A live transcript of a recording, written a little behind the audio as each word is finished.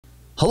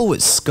Hello,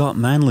 it's Scott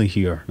Manley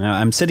here. Now,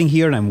 I'm sitting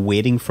here and I'm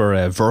waiting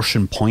for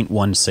version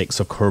 0.16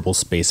 of Kerbal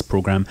Space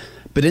Program,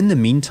 but in the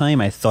meantime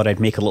I thought I'd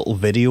make a little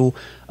video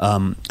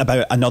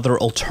about another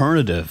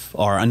alternative,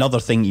 or another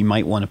thing you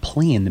might want to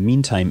play in the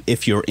meantime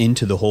if you're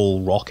into the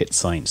whole rocket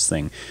science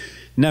thing.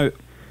 Now,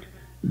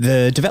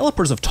 the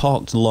developers have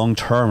talked long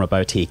term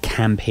about a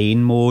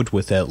campaign mode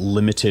with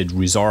limited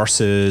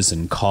resources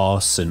and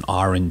costs and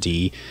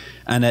R&D,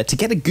 and to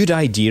get a good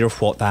idea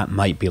of what that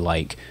might be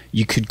like,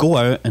 you could go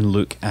out and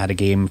look at a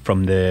game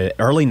from the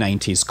early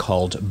 90s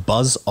called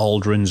Buzz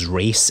Aldrin's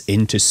Race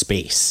into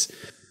Space.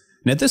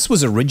 Now, this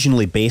was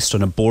originally based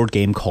on a board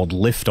game called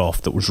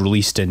Liftoff that was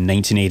released in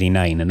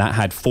 1989, and that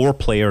had 4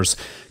 players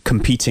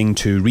competing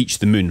to reach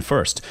the moon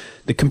first.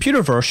 The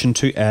computer version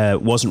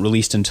wasn't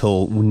released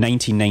until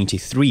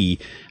 1993,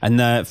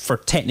 and for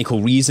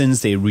technical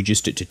reasons they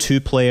reduced it to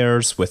 2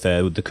 players, with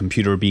the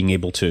computer being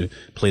able to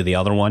play the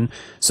other one.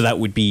 So that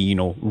would be,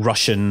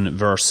 Russian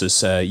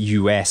versus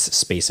US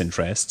space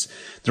interests.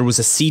 There was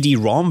a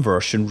CD-ROM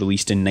version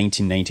released in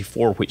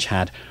 1994 which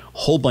had a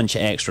whole bunch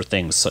of extra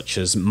things, such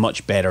as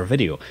much better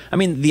video. I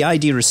mean, the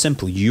idea is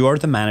simple. You are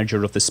the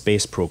manager of the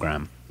space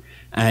program,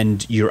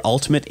 and your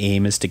ultimate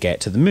aim is to get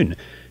to the moon.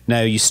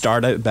 Now, you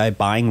start out by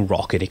buying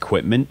rocket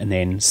equipment and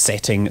then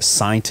setting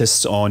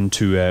scientists on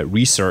to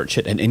research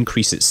it and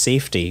increase its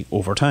safety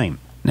over time.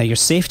 Now, your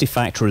safety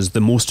factor is the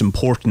most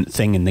important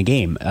thing in the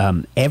game.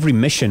 Every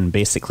mission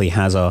basically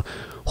has a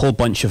whole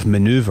bunch of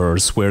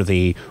maneuvers where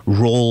they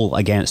roll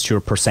against your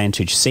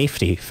percentage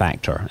safety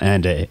factor,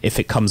 and if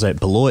it comes out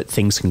below it,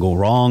 things can go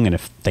wrong, and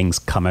if things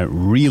come out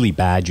really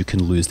bad, you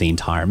can lose the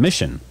entire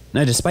mission.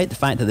 Now, despite the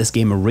fact that this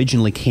game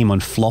originally came on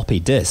floppy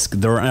disk,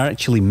 there are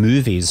actually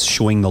movies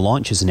showing the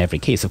launches in every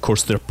case. Of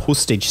course, they're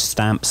postage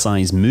stamp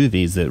size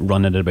movies that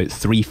run at about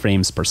 3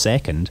 frames per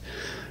second.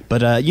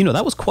 But,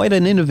 that was quite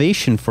an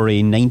innovation for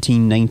a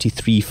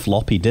 1993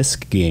 floppy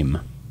disk game.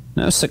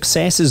 Now,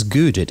 success is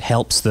good. It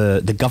helps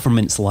the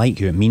governments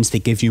like you. It means they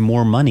give you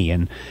more money,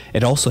 and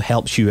it also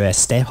helps you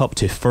step up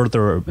to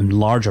further and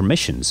larger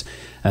missions.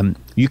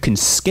 You can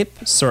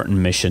skip certain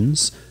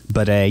missions,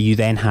 but you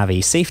then have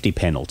a safety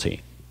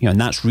penalty. And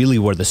that's really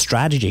where the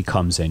strategy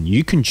comes in.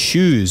 You can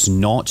choose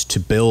not to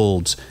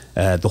build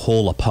the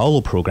whole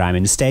Apollo program.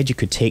 Instead, you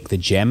could take the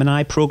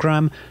Gemini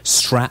program,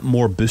 strap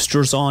more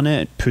boosters on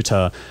it, put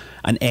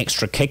an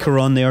extra kicker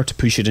on there to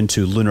push it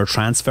into lunar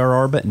transfer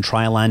orbit and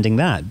try landing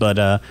that.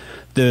 But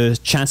the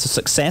chance of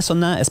success on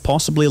that is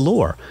possibly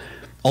lower.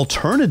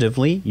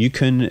 Alternatively, you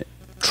can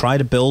try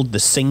to build the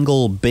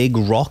single big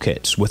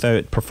rocket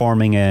without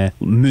performing a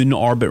moon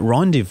orbit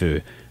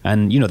rendezvous.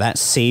 And, that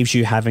saves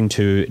you having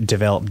to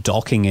develop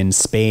docking in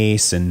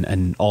space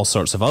and all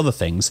sorts of other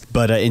things,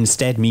 but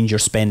instead means you're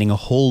spending a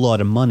whole lot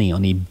of money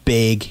on a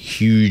big,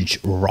 huge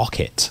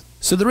rocket.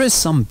 So there is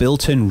some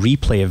built-in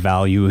replay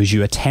value as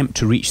you attempt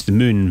to reach the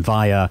moon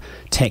via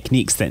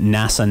techniques that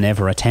NASA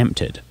never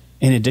attempted.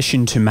 In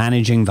addition to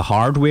managing the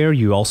hardware,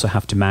 you also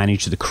have to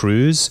manage the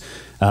crews.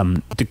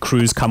 The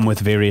crews come with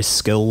various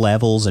skill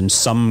levels, and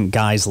some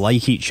guys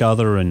like each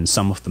other and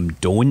some of them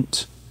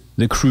don't.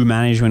 The crew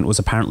management was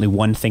apparently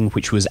one thing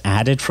which was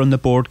added from the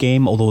board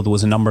game, although there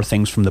was a number of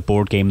things from the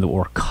board game that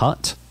were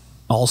cut.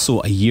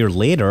 Also, a year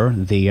later,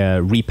 they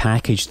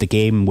repackaged the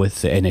game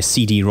in a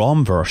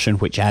CD-ROM version,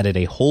 which added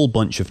a whole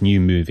bunch of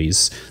new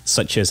movies,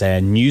 such as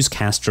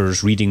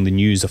newscasters reading the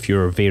news of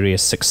your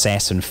various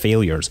success and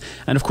failures.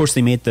 And of course,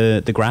 they made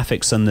the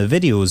graphics and the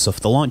videos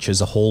of the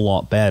launches a whole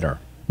lot better.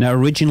 Now,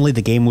 originally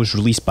the game was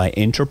released by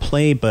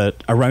Interplay,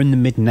 but around the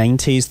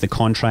mid-90s the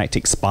contract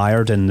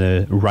expired and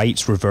the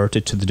rights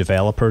reverted to the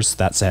developers.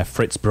 That's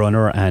Fritz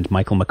Bronner and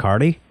Michael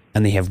McCarty.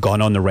 And they have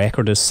gone on the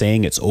record as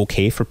saying it's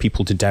okay for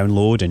people to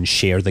download and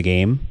share the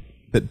game.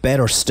 But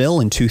better still,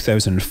 in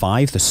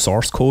 2005 the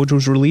source code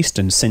was released,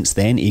 and since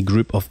then a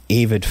group of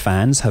avid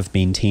fans have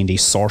maintained a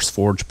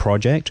SourceForge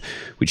project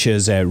which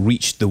has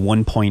reached the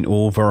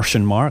 1.0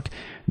 version mark.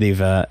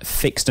 They've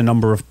fixed a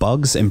number of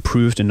bugs,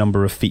 improved a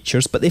number of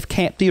features, but they've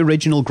kept the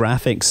original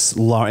graphics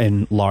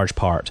in large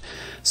part.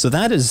 So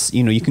that is,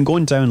 you can go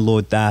and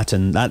download that,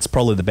 and that's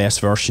probably the best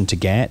version to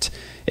get.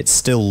 It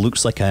still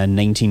looks like a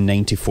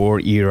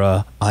 1994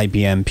 era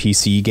IBM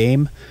PC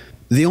game.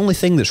 The only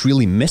thing that's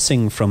really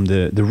missing from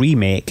the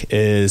remake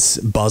is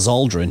Buzz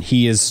Aldrin.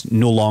 He is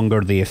no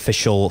longer the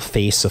official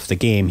face of the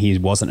game. He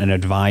wasn't an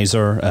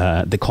advisor.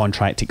 The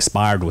contract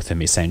expired with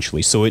him,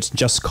 essentially. So it's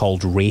just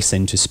called Race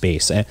into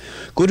Space.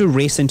 Go to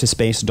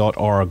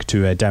raceintospace.org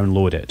to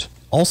download it.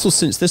 Also,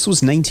 since this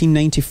was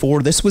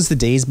 1994, this was the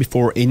days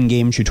before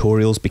in-game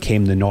tutorials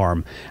became the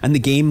norm, and the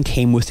game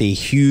came with a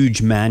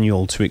huge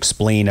manual to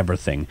explain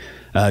everything.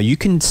 You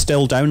can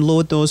still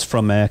download those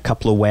from a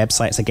couple of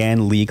websites,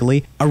 again,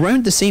 legally.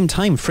 Around the same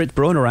time, Fritz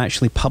Bronner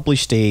actually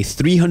published a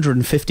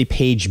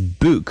 350-page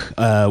book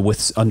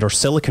under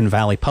Silicon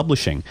Valley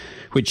Publishing,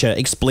 which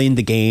explained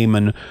the game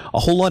and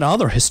a whole lot of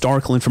other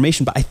historical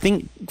information. But I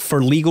think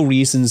for legal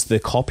reasons, the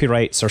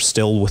copyrights are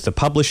still with the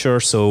publisher,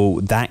 so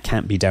that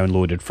can't be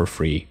downloaded for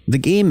free. The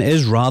game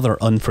is rather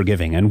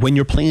unforgiving, and when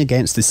you're playing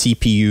against the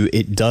CPU,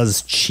 it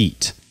does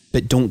cheat.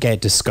 But don't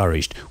get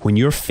discouraged. When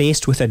you're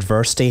faced with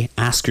adversity,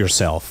 ask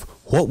yourself,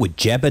 what would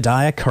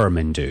Jebediah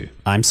Kerman do?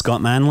 I'm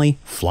Scott Manley.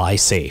 Fly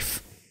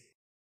safe.